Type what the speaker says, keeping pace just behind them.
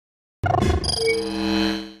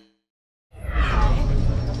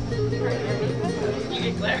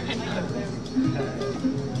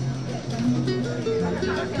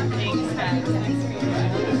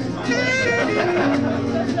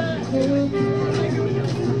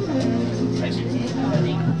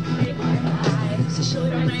So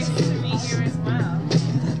nice to meet you as well.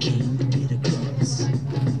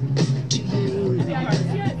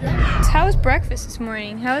 How was breakfast this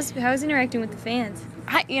morning? How was interacting with the fans?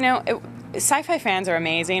 Sci-Fi fans are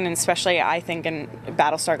amazing, and especially I think in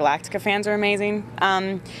Battlestar Galactica fans are amazing.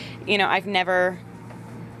 I've never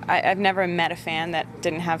met a fan that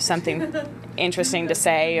didn't have something interesting to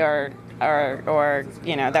say or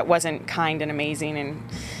that wasn't kind and amazing, and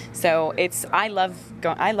so I love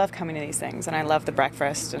coming to these things, and I love the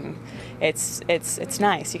breakfast, and it's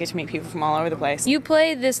nice. You get to meet people from all over the place. You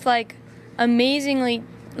play this amazingly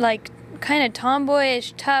kind of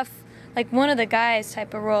tomboyish, tough, one of the guys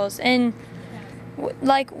type of roles, and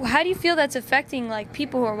how do you feel that's affecting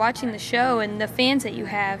people who are watching the show and the fans that you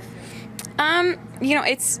have? I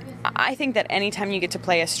think that anytime you get to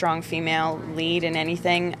play a strong female lead in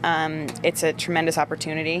anything, it's a tremendous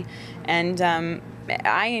opportunity, and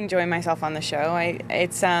I enjoy myself on the show.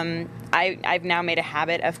 I've now made a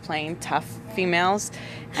habit of playing tough females,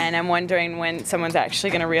 and I'm wondering when someone's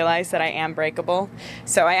actually going to realize that I am breakable.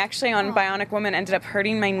 So I actually, on Bionic Woman, ended up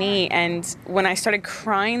hurting my knee, and when I started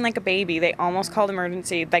crying like a baby, they almost called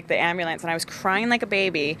emergency, the ambulance, and I was crying like a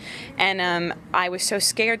baby, and I was so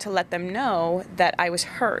scared to let them know that I was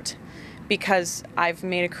hurt, because I've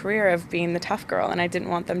made a career of being the tough girl, and I didn't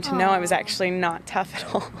want them to know I was actually not tough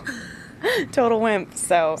at all. Total wimp.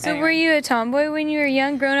 So anyway. Were you a tomboy when you were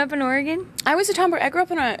young, growing up in Oregon? I was a tomboy. I grew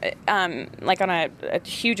up on a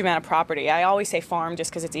huge amount of property. I always say farm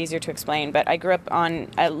just because it's easier to explain, but I grew up on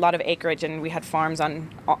a lot of acreage, and we had farms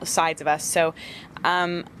on all sides of us. So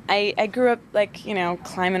I grew up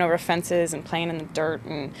climbing over fences and playing in the dirt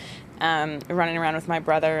and running around with my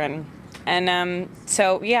brother, and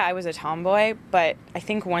so yeah, I was a tomboy, but I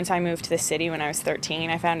think once I moved to the city when I was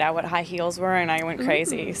 13, I found out what high heels were, and I went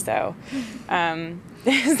crazy. So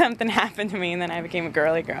something happened to me, and then I became a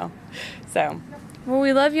girly girl. So, well,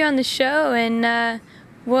 we love you on the show, and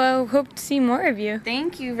we'll hope to see more of you.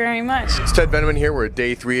 Thank you very much. It's Ted Veneman here. We're at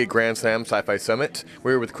Day 3 at Grand Slam Sci-Fi Summit.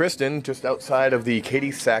 We're with Kristen just outside of the Katee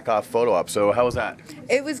Sackhoff photo op. So how was that?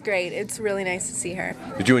 It was great. It's really nice to see her.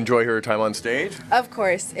 Did you enjoy her time on stage? Of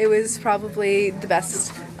course. It was probably the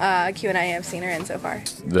best Q&A I've seen her in so far.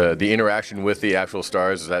 The interaction with the actual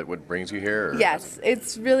stars, is that what brings you here? Or? Yes.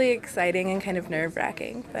 It's really exciting and kind of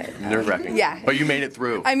nerve-wracking. Nerve-wracking? Yeah. But you made it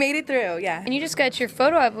through. I made it through, yeah. And you just got your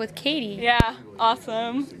photo op with Katee. Yeah,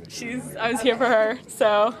 awesome. I was here for her,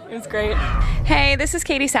 so it was great. Hey, this is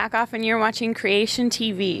Katee Sackhoff, and you're watching Creation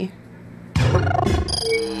TV.